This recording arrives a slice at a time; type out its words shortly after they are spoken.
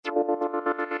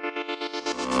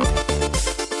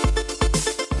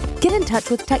Get in touch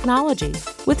with technology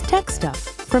with Tech Stuff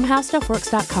from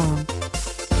HowStuffWorks.com.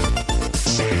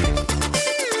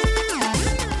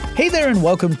 Hey there and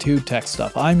welcome to Tech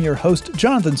Stuff. I'm your host,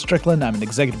 Jonathan Strickland. I'm an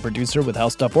executive producer with How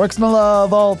Stuff Works and I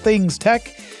love all things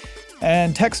tech.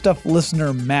 And Tech Stuff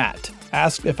listener Matt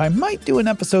asked if I might do an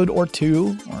episode or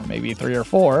two, or maybe 3 or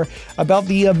 4, about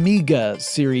the Amiga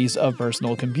series of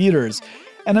personal computers.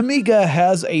 And Amiga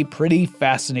has a pretty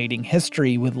fascinating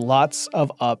history with lots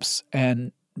of ups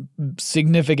and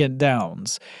significant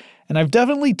downs. And I've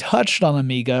definitely touched on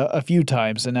Amiga a few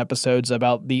times in episodes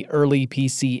about the early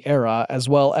PC era, as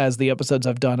well as the episodes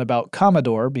I've done about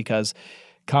Commodore, because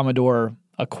Commodore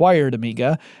acquired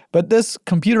Amiga. But this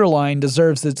computer line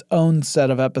deserves its own set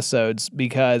of episodes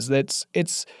because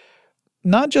it's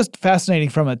not just fascinating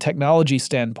from a technology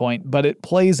standpoint, but it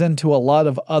plays into a lot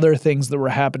of other things that were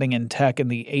happening in tech in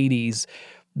the 80s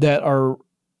that are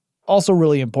also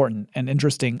really important and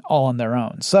interesting all on their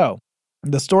own. So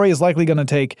the story is likely going to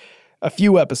take a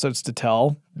few episodes to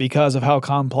tell because of how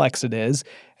complex it is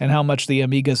and how much the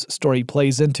Amiga's story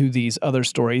plays into these other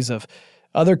stories of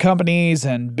other companies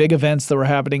and big events that were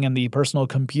happening in the personal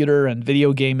computer and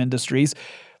video game industries.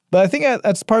 But I think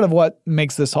that's part of what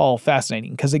makes this all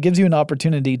fascinating, because it gives you an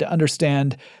opportunity to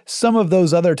understand some of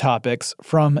those other topics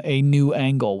from a new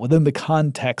angle within the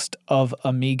context of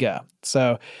Amiga.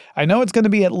 So I know it's going to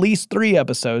be at least 3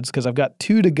 episodes because I've got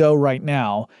 2 to go right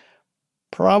now.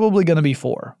 Probably going to be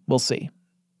 4. We'll see.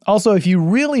 Also, if you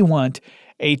really want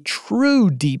a true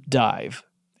deep dive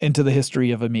into the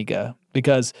history of Amiga,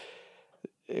 because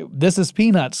this is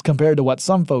peanuts compared to what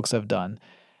some folks have done,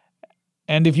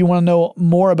 and if you want to know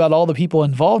more about all the people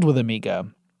involved with Amiga,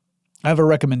 I have a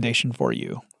recommendation for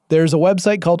you. There's a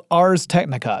website called Ars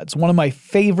Technica. It's one of my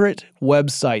favorite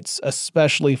websites,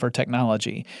 especially for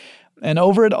technology. And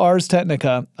over at Ars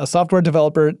Technica, a software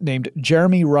developer named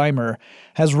Jeremy Reimer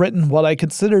has written what I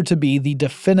consider to be the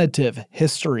definitive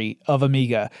history of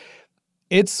Amiga.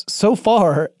 It's so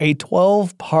far a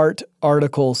 12-part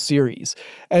article series,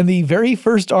 and the very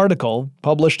first article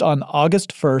published on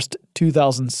August 1st,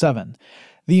 2007.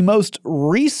 The most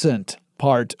recent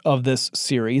part of this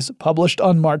series published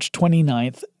on March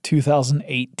 29th,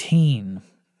 2018.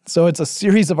 So it's a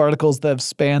series of articles that have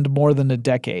spanned more than a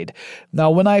decade.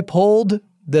 Now, when I pulled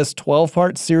this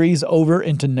 12-part series over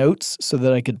into notes so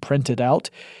that I could print it out,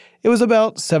 it was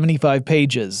about 75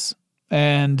 pages,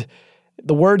 and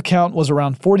the word count was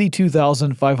around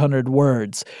 42,500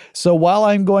 words. So while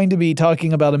I'm going to be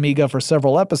talking about Amiga for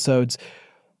several episodes,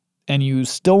 and you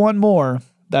still want more,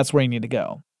 that's where you need to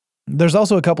go. There's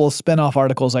also a couple of spin-off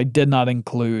articles I did not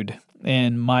include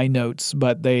in my notes,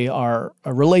 but they are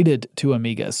related to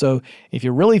Amiga. So if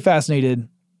you're really fascinated,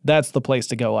 that's the place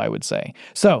to go, I would say.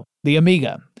 So, the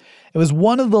Amiga. It was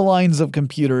one of the lines of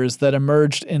computers that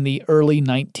emerged in the early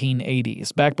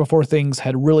 1980s, back before things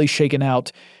had really shaken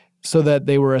out so that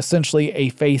they were essentially a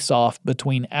face-off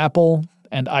between Apple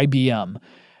and IBM,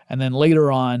 and then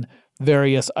later on,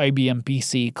 various IBM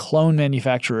PC clone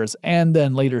manufacturers, and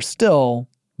then later still,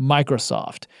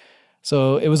 Microsoft.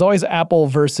 So it was always Apple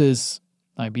versus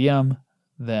IBM,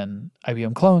 then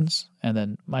IBM clones, and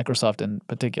then Microsoft in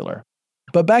particular.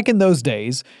 But back in those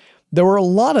days, there were a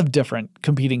lot of different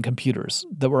competing computers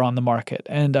that were on the market,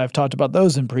 and I've talked about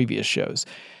those in previous shows.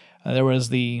 There was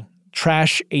the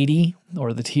Trash 80,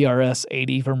 or the TRS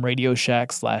 80 from Radio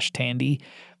Shack/Tandy.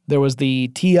 There was the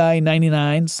TI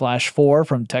 99/4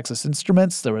 from Texas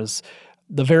Instruments. There was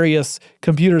the various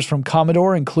computers from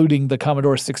Commodore, including the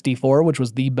Commodore 64, which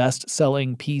was the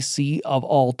best-selling PC of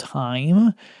all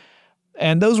time.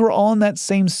 And those were all in that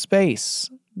same space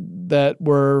that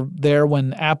were there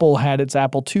when Apple had its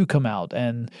Apple II come out,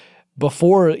 and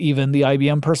before even the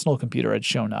IBM personal computer had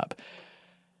shown up.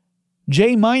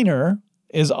 Jay Miner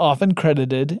is often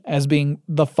credited as being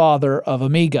the father of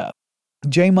Amiga.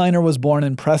 Jay Miner was born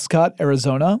in Prescott,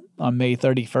 Arizona on May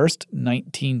 31st,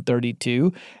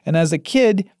 1932, and as a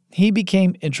kid, he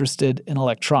became interested in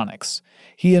electronics.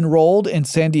 He enrolled in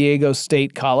San Diego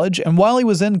State College, and while he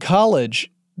was in college,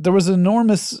 there was an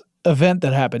enormous event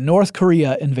that happened. North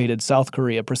Korea invaded South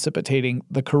Korea, precipitating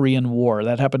the Korean War.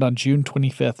 That happened on June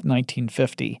 25th,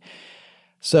 1950.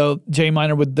 So Jay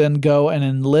Miner would then go and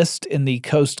enlist in the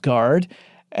Coast Guard,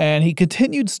 and he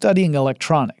continued studying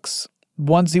electronics.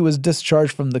 Once he was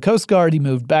discharged from the Coast Guard, he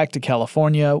moved back to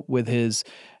California with his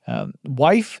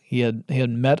wife. He had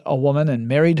met a woman and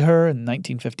married her in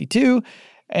 1952,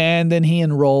 and then he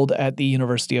enrolled at the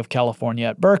University of California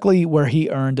at Berkeley, where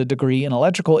he earned a degree in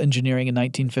electrical engineering in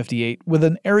 1958 with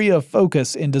an area of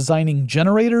focus in designing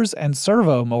generators and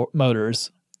servo motors.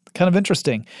 Kind of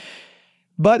interesting.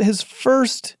 But his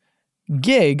first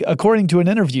gig, according to an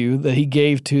interview that he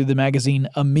gave to the magazine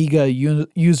Amiga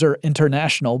User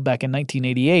International back in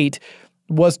 1988,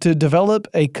 was to develop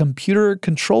a computer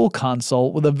control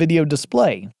console with a video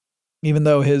display, even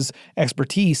though his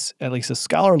expertise, at least his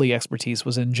scholarly expertise,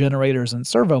 was in generators and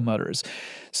servo motors.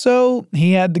 So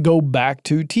he had to go back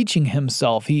to teaching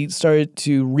himself. He started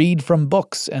to read from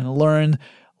books and learn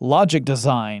logic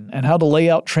design and how to lay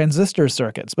out transistor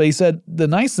circuits. But he said the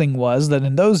nice thing was that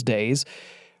in those days,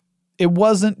 it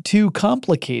wasn't too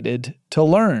complicated to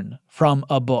learn from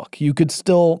a book. You could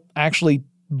still actually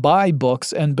buy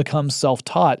books and become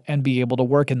self-taught and be able to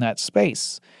work in that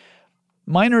space.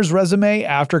 Miner's resume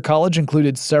after college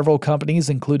included several companies,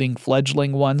 including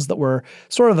fledgling ones that were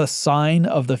sort of a sign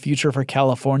of the future for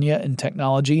California in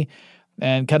technology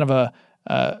and kind of a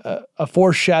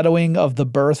foreshadowing of the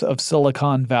birth of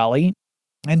Silicon Valley.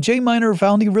 And Jay Miner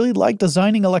found he really liked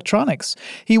designing electronics.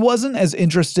 He wasn't as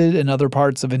interested in other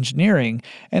parts of engineering,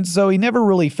 and so he never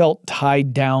really felt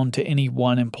tied down to any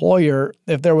one employer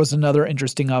if there was another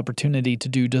interesting opportunity to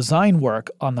do design work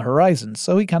on the horizon,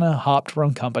 so he kind of hopped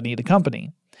from company to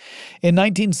company. In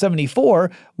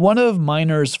 1974, one of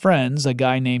Miner's friends, a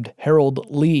guy named Harold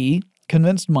Lee,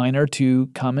 convinced Miner to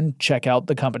come and check out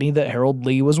the company that Harold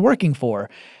Lee was working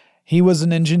for. He was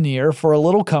an engineer for a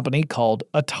little company called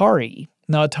Atari.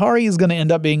 Now, Atari is going to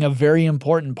end up being a very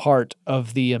important part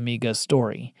of the Amiga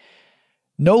story.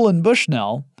 Nolan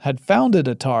Bushnell had founded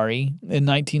Atari in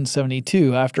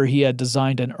 1972 after he had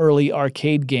designed an early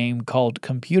arcade game called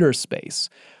Computer Space.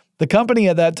 The company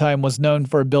at that time was known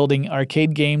for building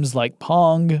arcade games like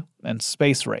Pong and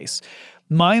Space Race.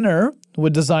 Miner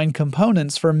would design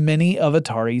components for many of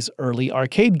Atari's early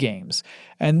arcade games,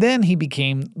 and then he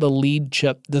became the lead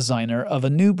chip designer of a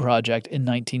new project in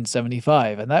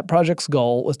 1975, and that project's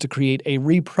goal was to create a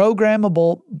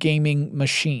reprogrammable gaming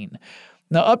machine.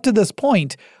 Now, up to this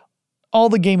point, all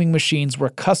the gaming machines were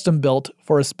custom-built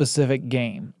for a specific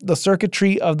game. The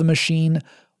circuitry of the machine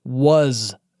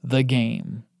was the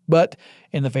game. But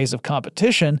in the face of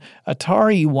competition,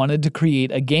 Atari wanted to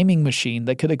create a gaming machine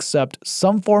that could accept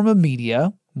some form of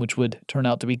media, which would turn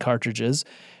out to be cartridges,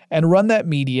 and run that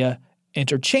media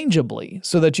interchangeably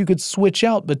so that you could switch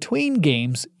out between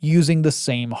games using the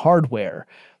same hardware.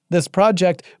 This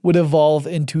project would evolve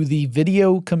into the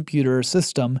Video Computer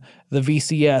System, the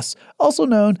VCS, also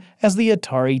known as the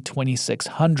Atari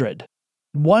 2600.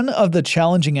 One of the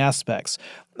challenging aspects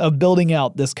of building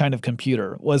out this kind of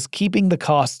computer was keeping the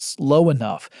costs low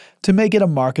enough to make it a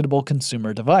marketable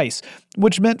consumer device,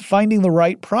 which meant finding the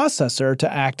right processor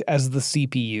to act as the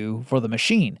CPU for the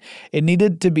machine. It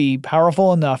needed to be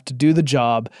powerful enough to do the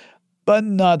job, but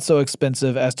not so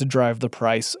expensive as to drive the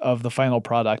price of the final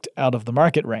product out of the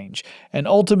market range. And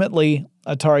ultimately,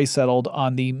 Atari settled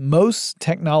on the MOS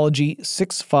Technology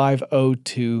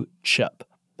 6502 chip.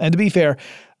 And to be fair,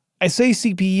 I say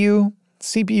CPU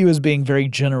is being very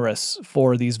generous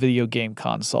for these video game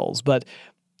consoles, but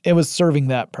it was serving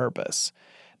that purpose.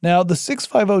 Now, the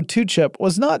 6502 chip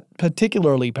was not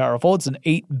particularly powerful. It's an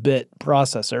 8-bit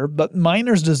processor, but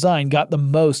Miner's design got the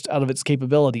most out of its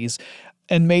capabilities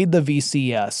and made the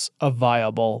VCS a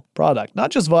viable product.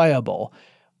 Not just viable,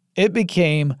 it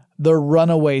became the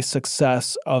runaway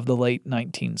success of the late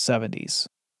 1970s.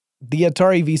 The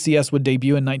Atari VCS would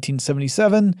debut in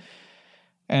 1977,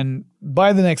 and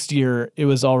by the next year, it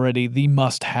was already the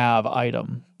must-have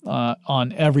item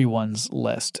on everyone's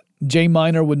list. Jay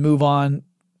Miner would move on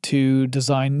to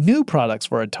design new products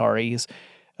for Atari's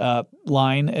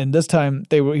line, and this time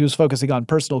he was focusing on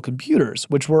personal computers,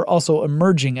 which were also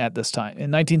emerging at this time.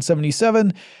 In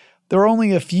 1977, there were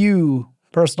only a few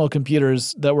personal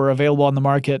computers that were available on the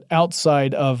market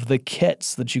outside of the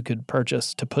kits that you could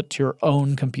purchase to put your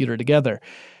own computer together.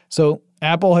 So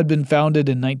Apple had been founded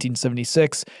in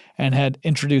 1976 and had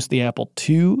introduced the Apple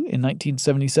II in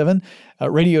 1977.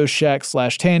 Radio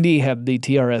Shack/Tandy had the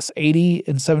TRS-80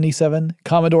 in 77.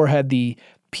 Commodore had the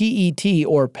PET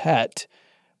or PET.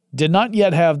 Did not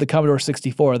yet have the Commodore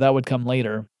 64. That would come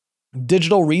later.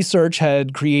 Digital Research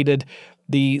had created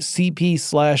the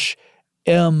CP/M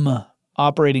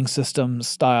operating system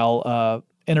style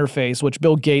interface, which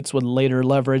Bill Gates would later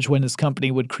leverage when his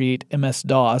company would create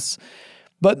MS-DOS.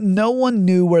 But no one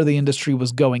knew where the industry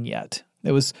was going yet.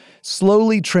 It was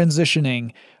slowly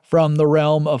transitioning from the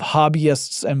realm of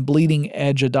hobbyists and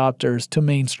bleeding-edge adopters to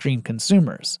mainstream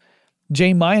consumers.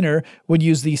 Jay Miner would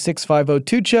use the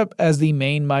 6502 chip as the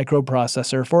main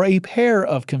microprocessor for a pair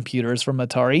of computers from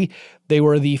Atari. They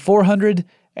were the 400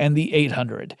 and the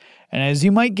 800. And as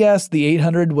you might guess, the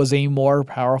 800 was a more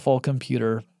powerful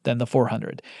computer than the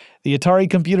 400. The Atari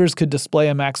computers could display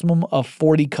a maximum of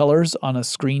 40 colors on a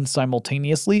screen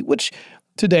simultaneously, which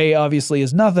today obviously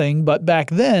is nothing, but back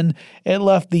then it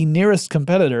left the nearest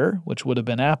competitor, which would have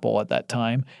been Apple at that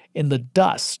time, in the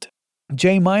dust.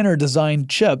 Jay Miner designed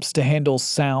chips to handle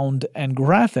sound and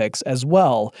graphics as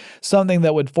well, something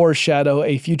that would foreshadow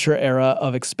a future era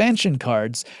of expansion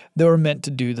cards that were meant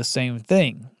to do the same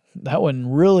thing. That wouldn't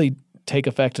really take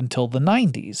effect until the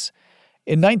 90s.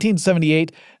 In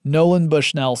 1978, Nolan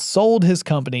Bushnell sold his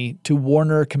company to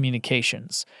Warner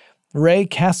Communications. Ray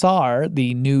Kassar,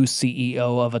 the new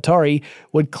CEO of Atari,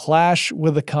 would clash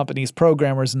with the company's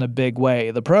programmers in a big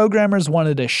way. The programmers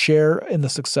wanted a share in the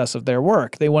success of their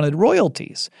work. They wanted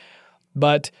royalties.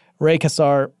 But Ray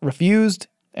Kassar refused,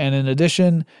 and in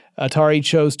addition, Atari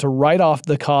chose to write off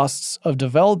the costs of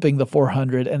developing the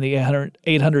 400 and the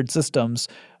 800 systems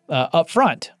up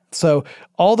front. So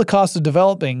all the costs of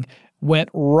developing went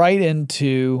right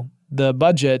into the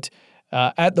budget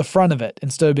at the front of it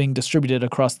instead of being distributed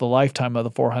across the lifetime of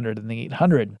the 400 and the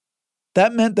 800.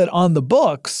 That meant that on the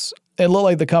books, it looked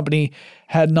like the company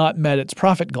had not met its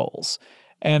profit goals.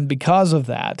 And because of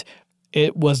that,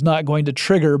 it was not going to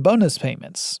trigger bonus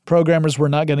payments. Programmers were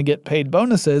not going to get paid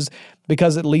bonuses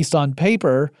because, at least on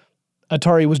paper,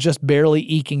 Atari was just barely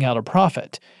eking out a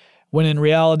profit. When in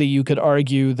reality, you could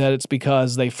argue that it's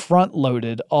because they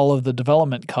front-loaded all of the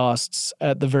development costs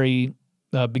at the very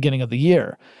beginning of the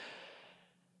year.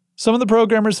 Some of the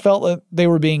programmers felt that they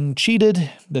were being cheated,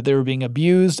 that they were being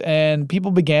abused, and people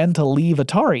began to leave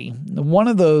Atari. One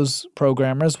of those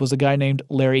programmers was a guy named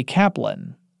Larry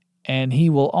Kaplan, and he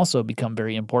will also become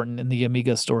very important in the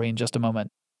Amiga story in just a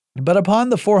moment. But upon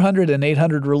the 400 and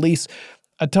 800 release,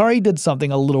 Atari did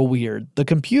something a little weird. The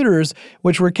computers,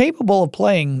 which were capable of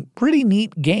playing pretty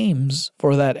neat games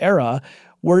for that era,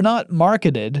 were not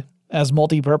marketed as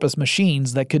multi-purpose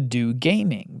machines that could do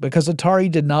gaming, because Atari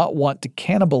did not want to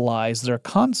cannibalize their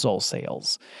console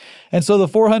sales. And so the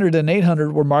 400 and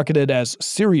 800 were marketed as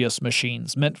serious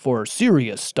machines meant for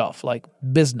serious stuff like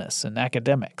business and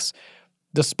academics.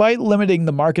 Despite limiting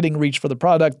the marketing reach for the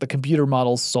product, the computer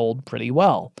models sold pretty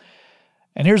well.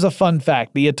 And here's a fun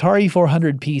fact. The Atari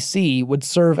 400 PC would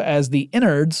serve as the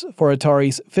innards for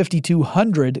Atari's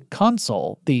 5200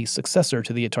 console, the successor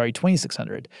to the Atari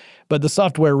 2600. But the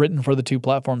software written for the two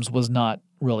platforms was not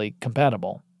really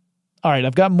compatible. All right,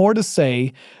 I've got more to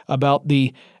say about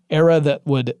the era that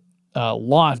would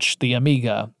launch the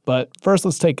Amiga, but first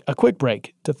let's take a quick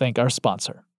break to thank our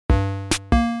sponsor.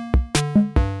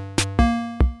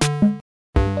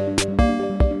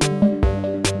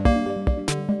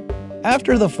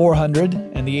 After the 400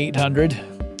 and the 800,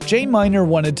 Jay Miner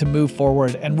wanted to move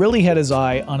forward and really had his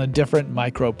eye on a different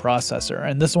microprocessor,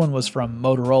 and this one was from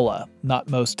Motorola, not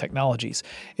Most Technologies.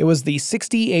 It was the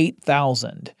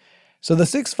 68000. So the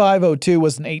 6502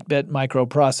 was an 8-bit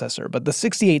microprocessor, but the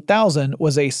 68000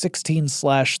 was a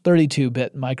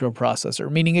 16/32-bit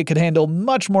microprocessor, meaning it could handle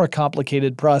much more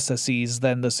complicated processes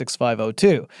than the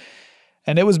 6502.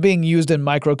 And it was being used in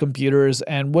microcomputers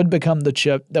and would become the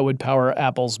chip that would power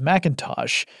Apple's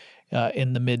Macintosh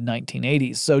in the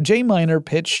mid-1980s. So Jay Miner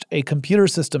pitched a computer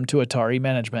system to Atari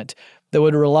management that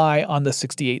would rely on the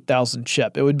 68000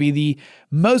 chip. It would be the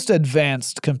most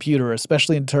advanced computer,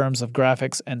 especially in terms of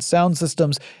graphics and sound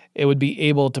systems. It would be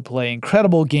able to play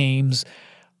incredible games,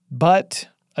 but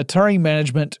Atari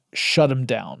management shut him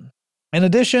down. In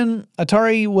addition,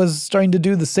 Atari was starting to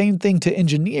do the same thing to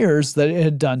engineers that it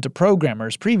had done to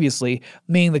programmers previously,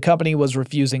 meaning the company was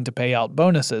refusing to pay out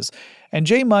bonuses. And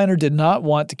Jay Miner did not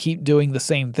want to keep doing the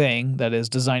same thing, that is,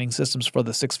 designing systems for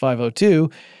the 6502,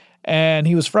 and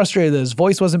he was frustrated that his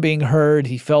voice wasn't being heard.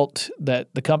 He felt that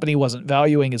the company wasn't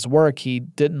valuing his work. He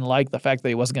didn't like the fact that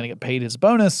he wasn't going to get paid his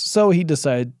bonus, so he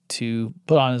decided to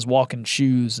put on his walking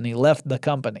shoes and he left the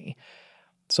company.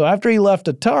 So after he left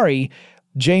Atari,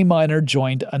 Jay Miner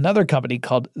joined another company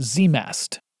called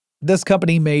ZMast. This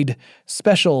company made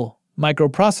special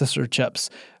microprocessor chips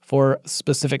for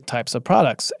specific types of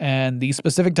products, and the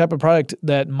specific type of product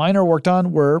that Miner worked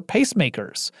on were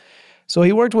pacemakers. So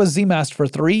he worked with ZMast for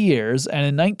 3 years, and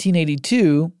in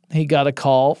 1982, he got a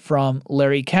call from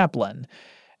Larry Kaplan,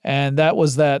 and that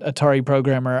was that Atari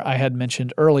programmer I had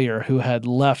mentioned earlier who had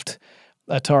left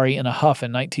Atari in a huff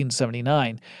in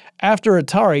 1979. After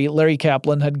Atari, Larry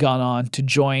Kaplan had gone on to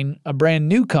join a brand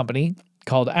new company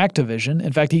called Activision.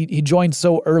 In fact, he joined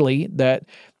so early that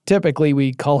typically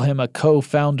we call him a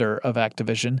co-founder of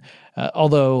Activision,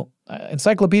 although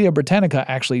Encyclopedia Britannica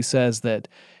actually says that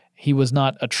he was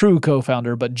not a true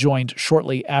co-founder, but joined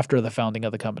shortly after the founding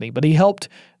of the company. But he helped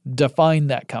define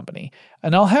that company.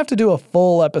 And I'll have to do a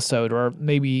full episode or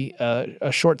maybe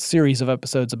a short series of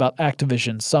episodes about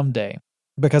Activision someday,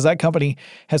 because that company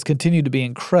has continued to be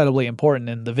incredibly important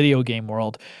in the video game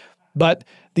world. But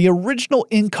The original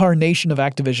incarnation of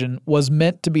Activision was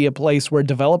meant to be a place where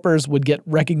developers would get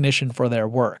recognition for their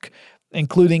work,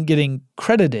 including getting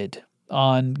credited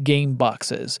on game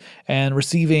boxes and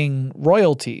receiving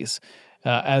royalties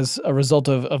as a result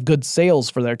of good sales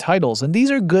for their titles. And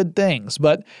these are good things,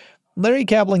 but Larry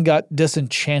Kaplan got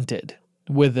disenchanted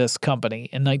with this company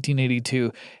in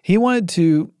 1982. He wanted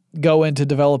to go into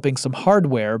developing some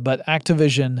hardware, but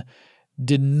Activision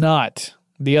did not.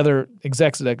 The other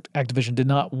execs at Activision did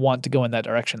not want to go in that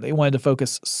direction. They wanted to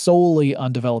focus solely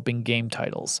on developing game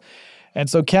titles. And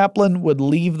so Kaplan would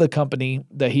leave the company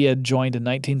that he had joined in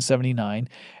 1979,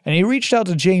 and he reached out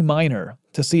to Jay Miner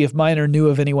to see if Miner knew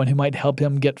of anyone who might help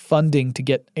him get funding to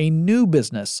get a new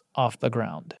business off the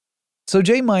ground. So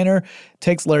Jay Miner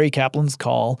takes Larry Kaplan's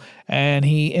call, and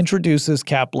he introduces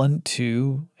Kaplan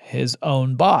to his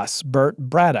own boss, Burt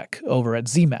Braddock, over at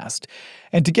ZMast.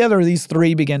 And together, these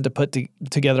three began to put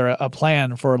together a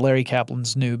plan for Larry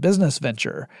Kaplan's new business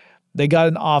venture. They got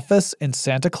an office in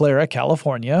Santa Clara,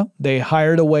 California. They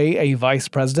hired away a vice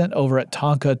president over at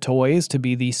Tonka Toys to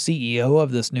be the CEO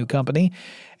of this new company.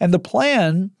 And the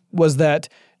plan was that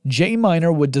Jay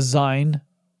Miner would design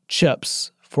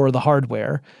chips for the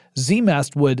hardware.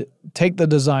 ZMast would take the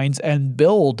designs and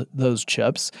build those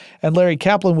chips, and Larry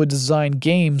Kaplan would design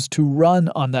games to run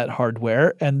on that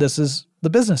hardware, and this is the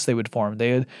business they would form.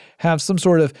 They would have some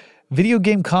sort of video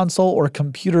game console or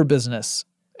computer business,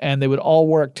 and they would all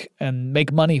work and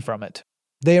make money from it.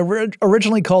 They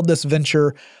originally called this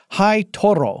venture High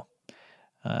Toro,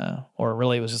 or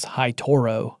really it was just High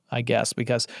Toro, I guess,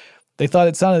 because they thought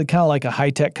it sounded kind of like a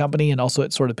high-tech company, and also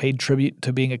it sort of paid tribute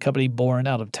to being a company born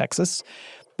out of Texas.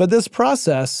 But this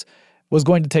process was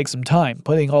going to take some time,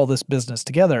 putting all this business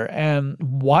together. And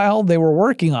while they were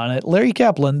working on it, Larry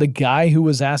Kaplan, the guy who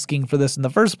was asking for this in the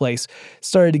first place,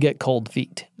 started to get cold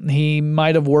feet. He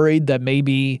might have worried that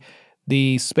maybe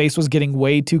the space was getting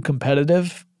way too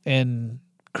competitive in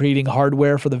creating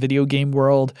hardware for the video game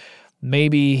world.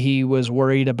 Maybe he was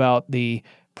worried about the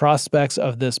prospects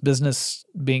of this business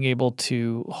being able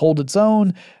to hold its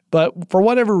own, but for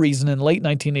whatever reason, in late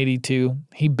 1982,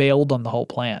 he bailed on the whole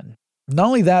plan. Not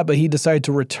only that, but he decided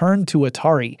to return to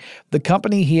Atari, the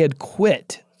company he had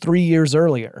quit 3 years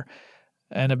earlier.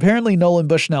 And apparently Nolan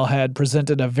Bushnell had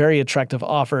presented a very attractive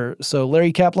offer, so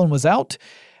Larry Kaplan was out,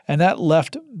 and that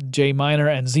left Jay Miner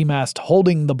and ZMast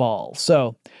holding the ball.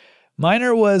 So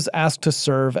Miner was asked to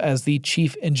serve as the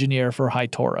chief engineer for High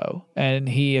Toro, and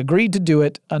he agreed to do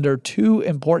it under two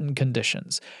important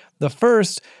conditions. The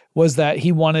first was that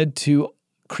he wanted to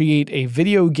create a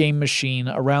video game machine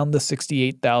around the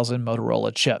 68,000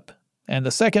 Motorola chip. And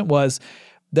the second was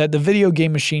that the video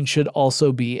game machine should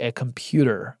also be a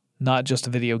computer, not just a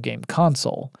video game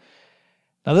console.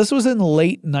 Now, this was in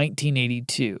late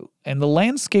 1982, and the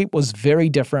landscape was very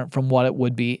different from what it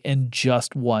would be in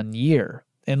just 1 year.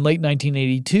 In late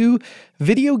 1982,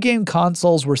 video game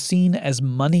consoles were seen as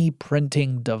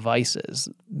money-printing devices.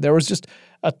 There was just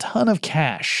a ton of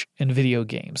cash in video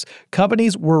games.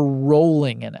 Companies were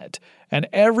rolling in it, and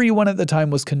everyone at the time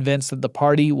was convinced that the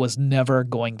party was never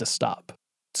going to stop.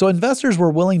 So investors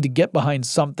were willing to get behind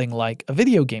something like a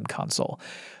video game console.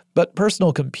 But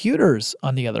personal computers,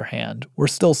 on the other hand, were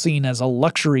still seen as a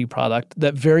luxury product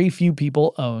that very few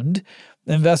people owned.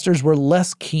 Investors were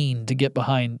less keen to get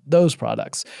behind those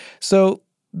products. So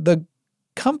the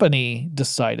company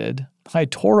decided, High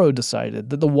Toro decided,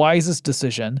 that the wisest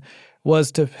decision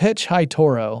was to pitch High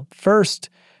Toro first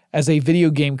as a video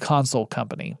game console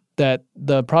company, that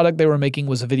the product they were making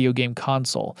was a video game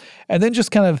console, and then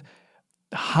just kind of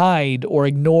hide or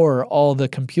ignore all the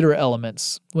computer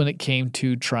elements when it came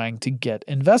to trying to get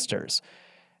investors.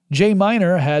 Jay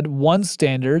Miner had one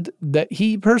standard that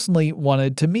he personally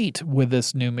wanted to meet with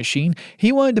this new machine.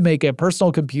 He wanted to make a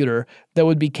personal computer that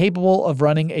would be capable of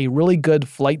running a really good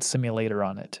flight simulator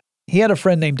on it. He had a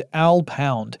friend named Al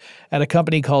Pound at a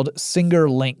company called Singer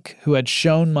Link who had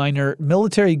shown Miner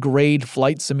military-grade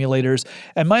flight simulators,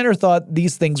 and Miner thought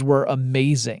these things were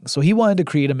amazing. So he wanted to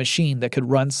create a machine that could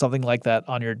run something like that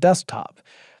on your desktop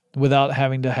without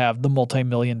having to have the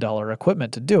multi-million-dollar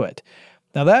equipment to do it.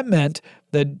 Now that meant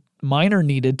that Miner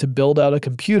needed to build out a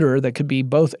computer that could be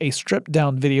both a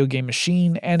stripped-down video game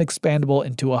machine and expandable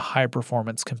into a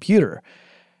high-performance computer.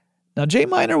 Now, Jay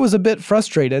Miner was a bit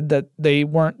frustrated that they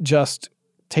weren't just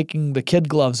taking the kid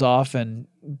gloves off and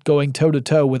going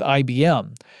toe-to-toe with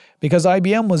IBM, because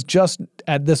IBM was just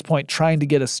at this point trying to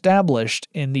get established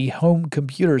in the home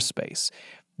computer space.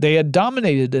 They had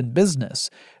dominated in business,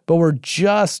 but were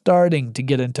just starting to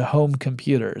get into home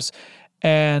computers.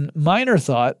 And Miner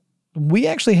thought, we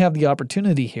actually have the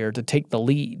opportunity here to take the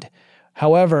lead.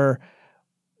 However,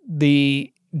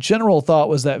 the general thought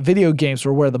was that video games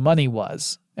were where the money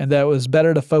was, and that it was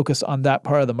better to focus on that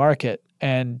part of the market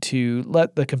and to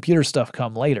let the computer stuff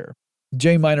come later.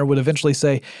 Jay Miner would eventually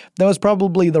say that was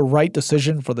probably the right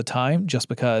decision for the time, just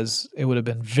because it would have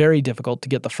been very difficult to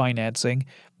get the financing,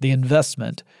 the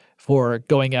investment for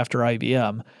going after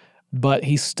IBM. But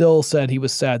he still said he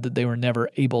was sad that they were never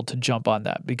able to jump on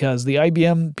that, because the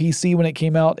IBM PC, when it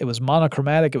came out, it was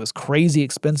monochromatic, it was crazy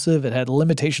expensive, it had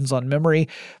limitations on memory.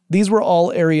 These were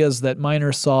all areas that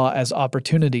Miner saw as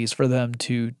opportunities for them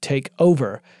to take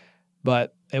over,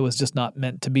 but it was just not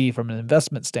meant to be from an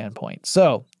investment standpoint.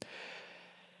 So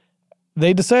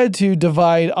they decided to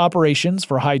divide operations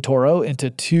for High-Toro into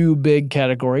two big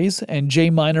categories, and Jay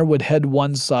Miner would head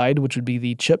one side, which would be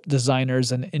the chip designers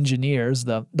and engineers,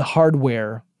 the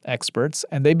hardware experts,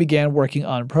 and they began working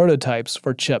on prototypes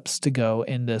for chips to go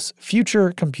in this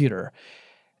future computer.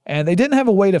 And they didn't have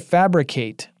a way to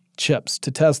fabricate chips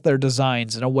to test their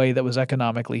designs in a way that was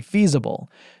economically feasible.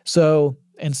 So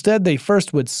instead, they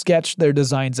first would sketch their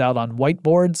designs out on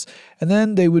whiteboards, and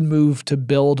then they would move to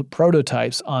build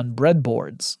prototypes on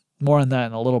breadboards. More on that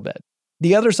in a little bit.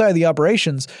 The other side of the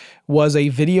operations was a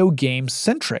video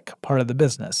game-centric part of the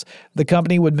business. The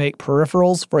company would make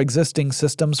peripherals for existing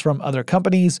systems from other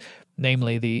companies,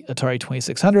 namely the Atari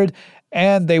 2600,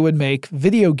 and they would make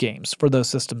video games for those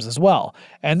systems as well.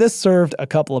 And this served a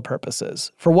couple of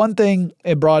purposes. For one thing,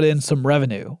 it brought in some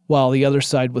revenue, while the other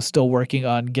side was still working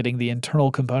on getting the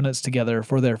internal components together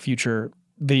for their future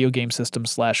video game system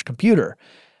 / computer.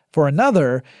 For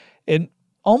another, it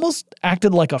almost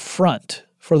acted like a front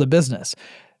for the business.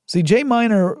 See, Jay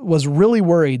Miner was really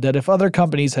worried that if other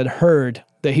companies had heard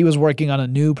that he was working on a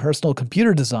new personal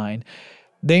computer design,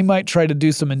 they might try to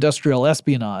do some industrial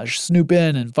espionage, snoop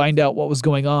in and find out what was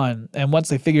going on. And once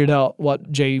they figured out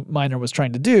what Jay Miner was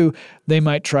trying to do, they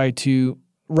might try to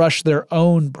rush their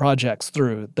own projects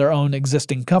through their own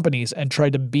existing companies and try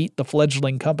to beat the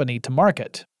fledgling company to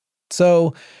market.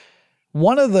 So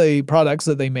one of the products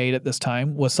that they made at this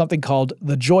time was something called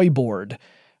the Joy Board,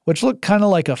 which looked kind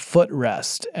of like a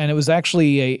footrest, and it was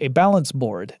actually a balance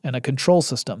board and a control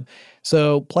system.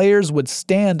 So players would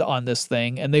stand on this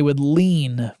thing, and they would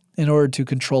lean in order to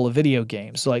control a video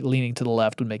game. So like leaning to the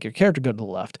left would make your character go to the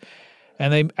left.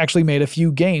 And they actually made a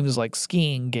few games, like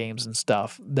skiing games and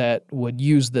stuff, that would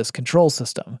use this control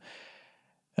system.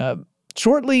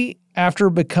 Shortly after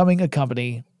becoming a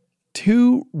company,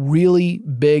 two really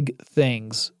big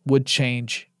things would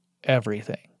change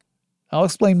everything. I'll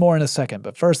explain more in a second,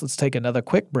 but first let's take another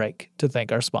quick break to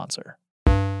thank our sponsor.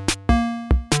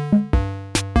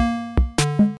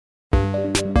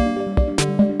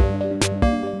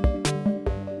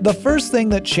 The first thing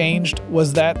that changed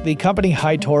was that the company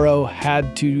High-Toro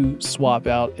had to swap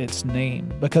out its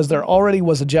name, because there already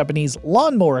was a Japanese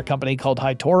lawnmower company called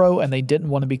High-Toro, and they didn't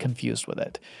want to be confused with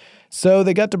it. So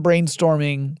they got to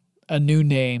brainstorming a new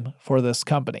name for this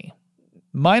company.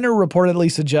 Miner reportedly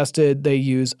suggested they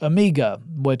use Amiga,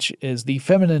 which is the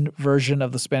feminine version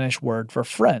of the Spanish word for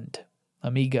friend,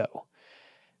 amigo.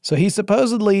 So he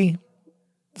supposedly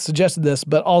suggested this,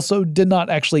 but also did not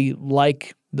actually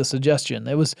like the suggestion.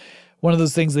 It was one of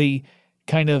those things they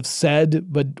kind of said,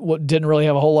 but didn't really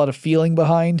have a whole lot of feeling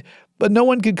behind. But no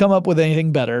one could come up with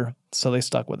anything better, so they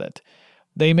stuck with it.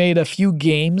 They made a few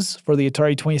games for the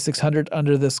Atari 2600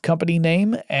 under this company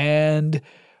name, and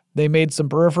they made some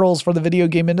peripherals for the video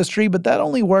game industry, but that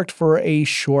only worked for a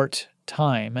short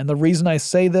time. And the reason I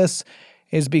say this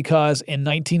is because in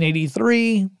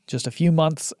 1983, just a few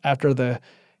months after the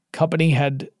company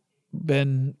had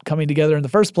been coming together in the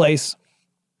first place,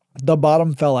 the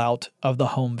bottom fell out of the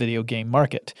home video game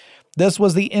market. This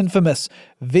was the infamous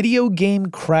video game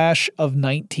crash of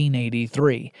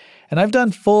 1983. And I've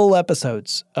done full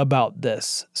episodes about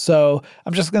this, so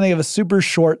I'm just going to give a super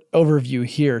short overview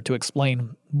here to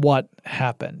explain what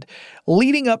happened.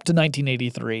 Leading up to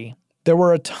 1983, there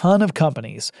were a ton of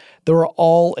companies that were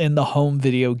all in the home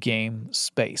video game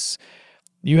space.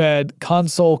 You had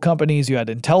console companies, you had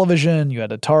Intellivision, you had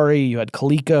Atari, you had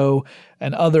Coleco,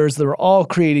 and others that were all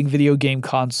creating video game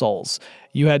consoles.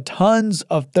 You had tons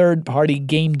of third-party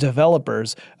game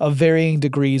developers of varying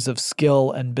degrees of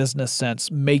skill and business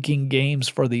sense making games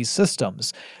for these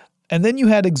systems. And then you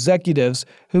had executives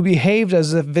who behaved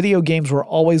as if video games were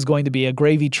always going to be a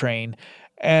gravy train,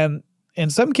 and in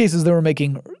some cases they were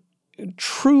making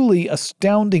truly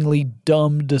astoundingly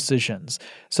dumb decisions,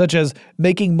 such as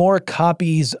making more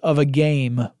copies of a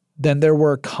game than there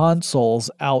were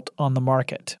consoles out on the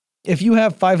market. If you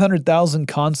have 500,000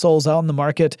 consoles out in the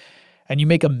market and you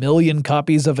make 1 million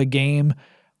copies of a game,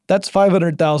 That's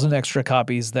 500,000 extra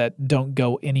copies that don't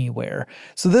go anywhere.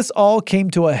 So this all came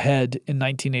to a head in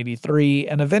 1983,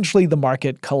 and eventually the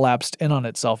market collapsed in on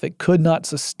itself. It could not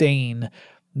sustain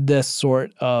this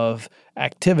sort of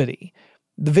activity.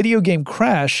 The video game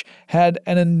crash had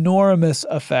an enormous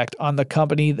effect on the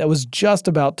company that was just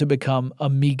about to become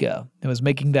Amiga. It was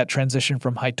making that transition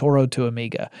from Hi-Toro to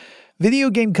Amiga. Video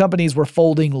game companies were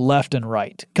folding left and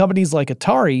right. Companies like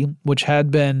Atari, which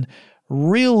had been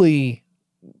really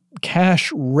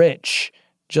cash rich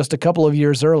just a couple of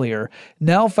years earlier,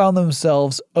 now found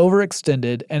themselves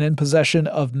overextended and in possession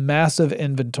of massive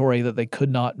inventory that they could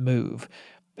not move.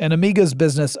 And Amiga's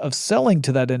business of selling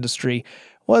to that industry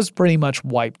was pretty much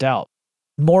wiped out.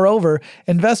 Moreover,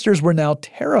 investors were now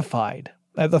terrified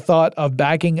at the thought of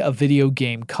backing a video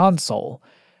game console.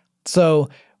 So,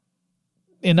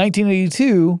 in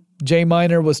 1982, Jay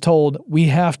Miner was told, we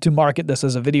have to market this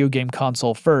as a video game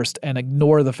console first and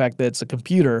ignore the fact that it's a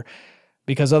computer,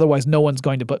 because otherwise no one's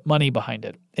going to put money behind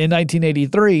it. In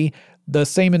 1983, the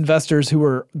same investors who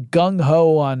were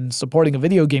gung-ho on supporting a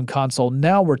video game console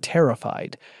now were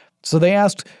terrified. So they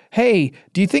asked, hey,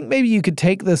 do you think maybe you could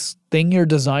take this thing you're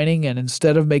designing and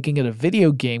instead of making it a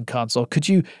video game console, could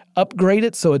you upgrade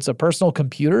it so it's a personal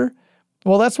computer?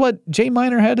 Well, that's what Jay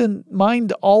Miner had in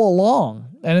mind all along,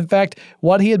 and in fact,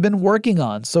 what he had been working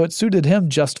on, so it suited him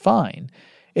just fine.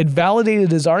 It validated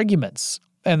his arguments,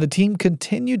 and the team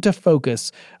continued to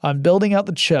focus on building out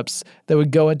the chips that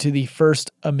would go into the first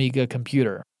Amiga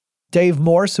computer. Dave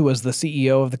Morse, who was the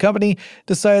CEO of the company,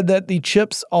 decided that the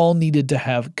chips all needed to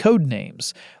have code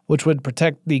names, which would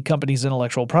protect the company's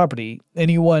intellectual property.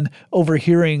 Anyone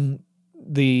overhearing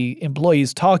the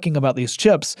employees talking about these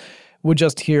chips would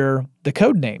just hear the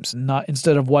code names, not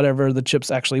instead of whatever the chips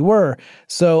actually were.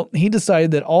 So he decided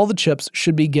that all the chips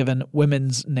should be given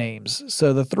women's names.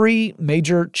 So the three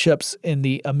major chips in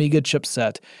the Amiga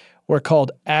chipset were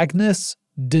called Agnes,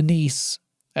 Denise,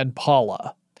 and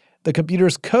Paula. The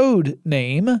computer's code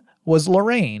name was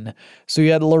Lorraine. So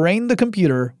you had Lorraine the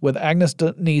computer with Agnes,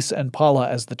 Denise, and Paula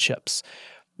as the chips.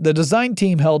 The design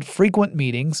team held frequent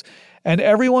meetings, and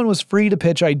everyone was free to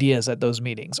pitch ideas at those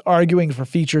meetings, arguing for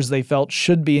features they felt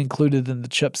should be included in the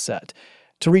chipset.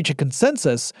 To reach a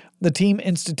consensus, the team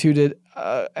instituted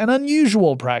an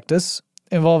unusual practice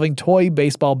involving toy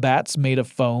baseball bats made of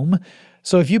foam.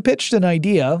 So if you pitched an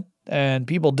idea and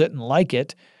people didn't like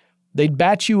it, they'd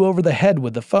bat you over the head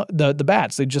with the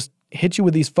bats. They'd just hit you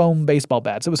with these foam baseball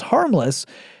bats. It was harmless,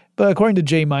 but according to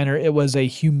Jay Miner, it was a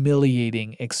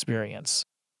humiliating experience.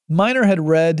 Miner had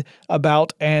read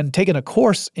about and taken a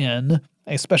course in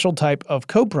a special type of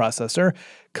coprocessor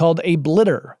called a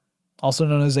blitter, also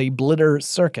known as a blitter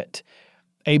circuit.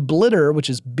 A blitter, which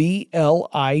is B-L-I-T-T-E-R,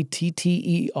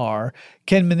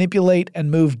 can manipulate and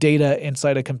move data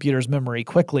inside a computer's memory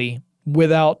quickly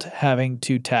without having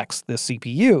to tax the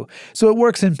CPU. So it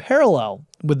works in parallel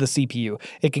with the CPU.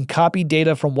 It can copy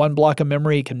data from one block of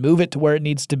memory, it can move it to where it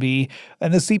needs to be,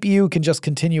 and the CPU can just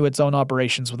continue its own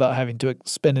operations without having to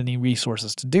expend any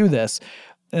resources to do this.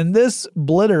 And this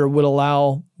blitter would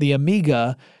allow the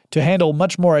Amiga to handle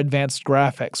much more advanced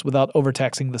graphics without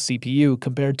overtaxing the CPU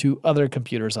compared to other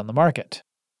computers on the market.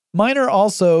 Miner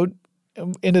also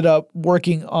ended up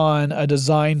working on a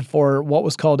design for what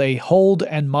was called a hold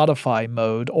and modify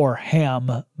mode, or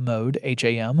HAM mode,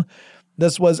 H-A-M.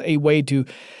 This was a way to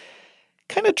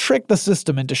kind of trick the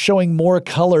system into showing more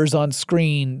colors on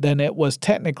screen than it was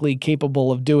technically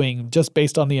capable of doing just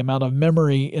based on the amount of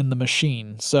memory in the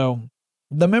machine. So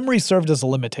the memory served as a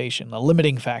limitation, a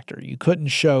limiting factor. You couldn't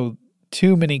show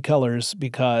too many colors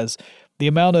because the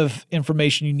amount of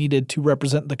information you needed to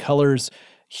represent the color's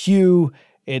hue,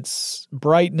 its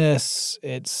brightness,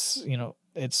 its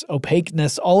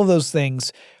opaqueness, all of those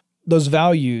things, those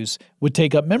values would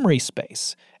take up memory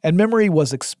space. And memory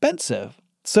was expensive.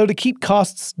 So to keep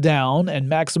costs down and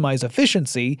maximize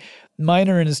efficiency,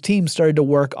 Miner and his team started to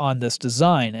work on this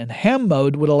design, and HAM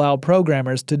mode would allow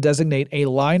programmers to designate a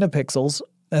line of pixels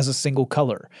as a single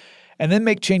color, and then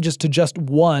make changes to just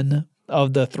one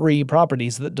of the three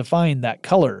properties that define that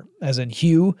color, as in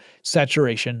hue,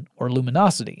 saturation, or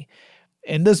luminosity.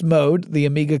 In this mode, the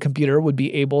Amiga computer would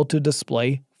be able to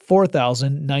display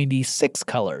 4,096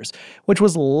 colors, which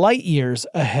was light years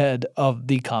ahead of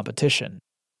the competition.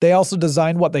 They also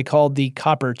designed what they called the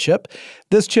copper chip.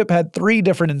 This chip had 3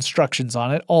 different instructions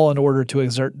on it, all in order to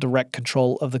exert direct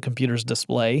control of the computer's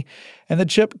display, and the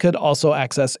chip could also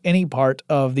access any part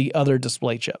of the other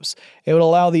display chips. It would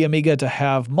allow the Amiga to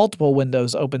have multiple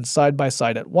windows open side by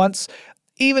side at once,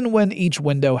 even when each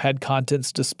window had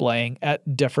contents displaying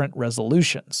at different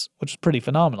resolutions, which is pretty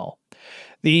phenomenal.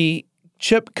 The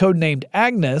chip codenamed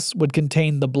Agnes would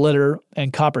contain the blitter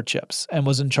and copper chips and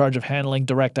was in charge of handling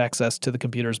direct access to the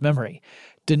computer's memory.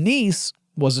 Denise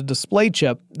was a display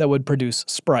chip that would produce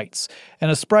sprites.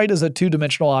 And a sprite is a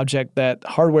two-dimensional object that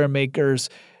hardware makers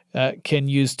can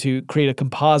use to create a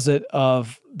composite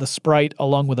of the sprite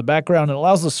along with a background. It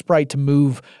allows the sprite to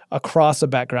move across a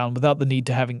background without the need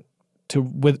to having to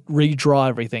redraw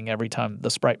everything every time the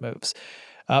sprite moves.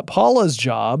 Paula's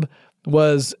job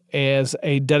was as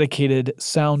a dedicated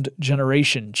sound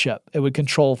generation chip. It would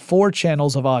control 4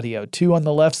 channels of audio, 2 on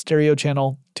the left stereo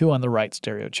channel, 2 on the right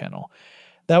stereo channel.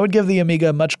 That would give the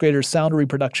Amiga much greater sound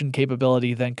reproduction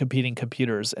capability than competing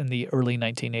computers in the early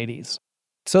 1980s.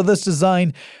 So this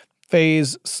design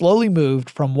phase slowly moved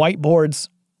from whiteboards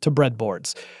to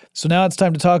breadboards. So now it's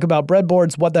time to talk about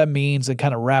breadboards, what that means, and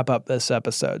kind of wrap up this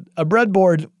episode. A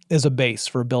breadboard is a base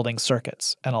for building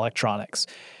circuits and electronics.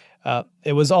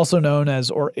 It is also known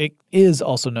as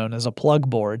a plug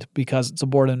board because it's a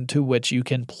board into which you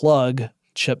can plug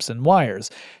chips and wires.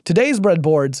 Today's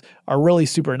breadboards are really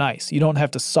super nice. You don't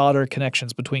have to solder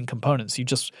connections between components. You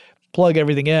just plug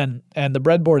everything in, and the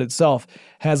breadboard itself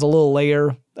has a little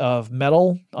layer of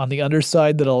metal on the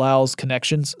underside that allows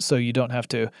connections, so you don't have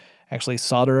to actually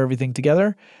solder everything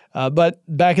together. But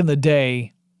back in the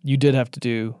day, you did have to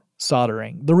do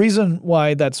soldering. The reason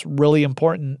why that's really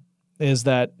important is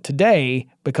that today,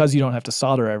 because you don't have to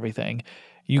solder everything,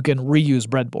 you can reuse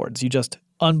breadboards. You just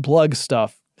unplug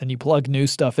stuff and you plug new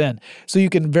stuff in. So you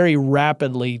can very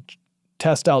rapidly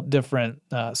test out different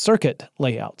circuit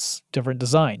layouts, different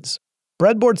designs.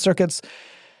 Breadboard circuits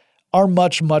are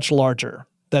much, much larger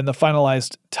than the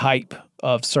finalized type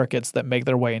of circuits that make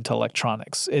their way into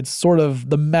electronics. It's sort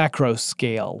of the macro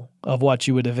scale of what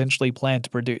you would eventually plan to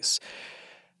produce.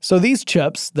 So these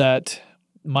chips that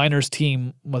Miner's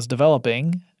team was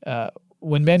developing,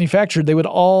 when manufactured, they would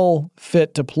all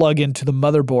fit to plug into the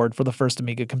motherboard for the first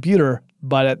Amiga computer,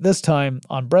 but at this time,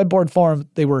 on breadboard form,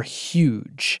 they were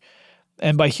huge.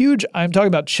 And by huge, I'm talking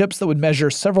about chips that would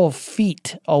measure several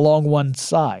feet along one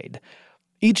side.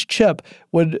 Each chip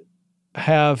would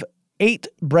have 8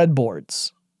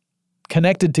 breadboards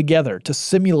connected together to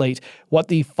simulate what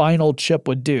the final chip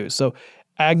would do. So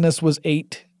Agnes was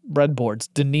 8 breadboards,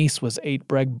 Denise was 8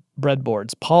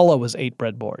 breadboards, Paula was 8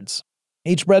 breadboards.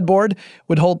 Each breadboard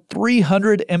would hold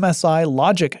 300 MSI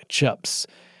logic chips.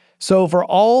 So for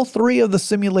all 3 of the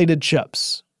simulated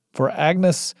chips, for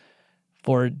Agnes,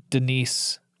 for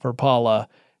Denise, for Paula,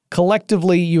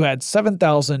 collectively you had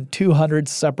 7,200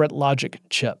 separate logic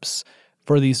chips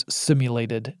for these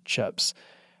simulated chips.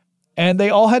 And they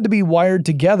all had to be wired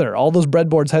together. All those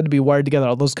breadboards had to be wired together.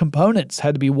 All those components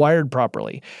had to be wired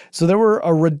properly. So there were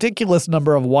a ridiculous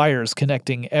number of wires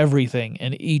connecting everything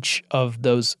in each of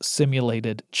those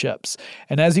simulated chips.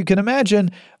 And as you can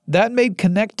imagine, that made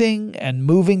connecting and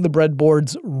moving the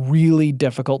breadboards really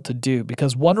difficult to do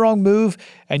because one wrong move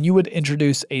and you would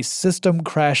introduce a system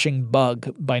crashing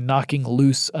bug by knocking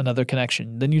loose another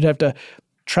connection. Then you'd have to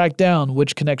track down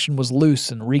which connection was loose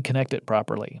and reconnect it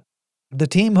properly. The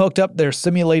team hooked up their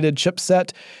simulated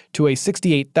chipset to a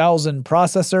 68,000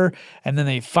 processor, and then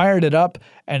they fired it up,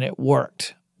 and it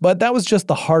worked. But that was just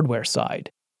the hardware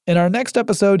side. In our next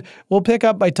episode, we'll pick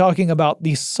up by talking about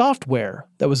the software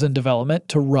that was in development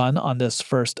to run on this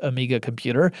first Amiga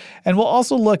computer, and we'll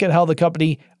also look at how the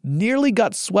company nearly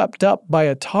got swept up by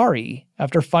Atari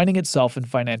after finding itself in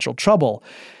financial trouble.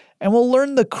 And we'll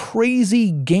learn the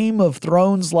crazy Game of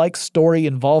Thrones-like story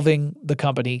involving the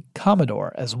company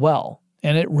Commodore as well.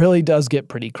 And it really does get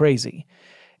pretty crazy.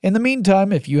 In the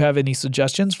meantime, if you have any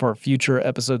suggestions for future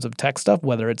episodes of Tech Stuff,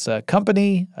 whether it's a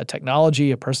company, a technology,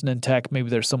 a person in tech,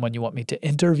 maybe there's someone you want me to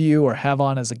interview or have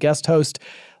on as a guest host,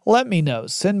 let me know.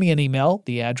 Send me an email.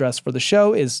 The address for the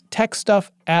show is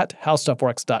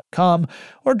techstuff@howstuffworks.com,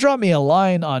 or drop me a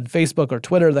line on Facebook or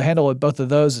Twitter. The handle of both of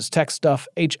those is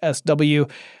TechStuffHSW.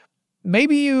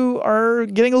 Maybe you are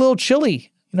getting a little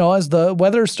chilly, as the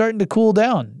weather's starting to cool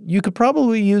down. You could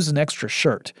probably use an extra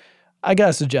shirt. I got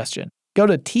a suggestion. Go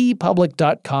to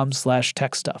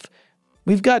tpublic.com/techstuff.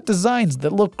 We've got designs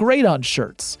that look great on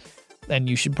shirts, and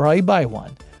you should probably buy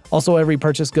one. Also, every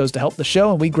purchase goes to help the show,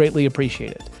 and we greatly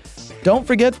appreciate it. Don't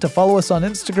forget to follow us on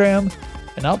Instagram,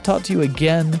 and I'll talk to you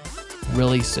again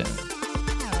really soon.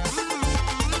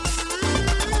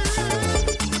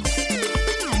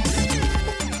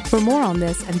 For more on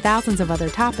this and thousands of other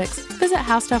topics, visit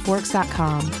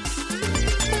howstuffworks.com.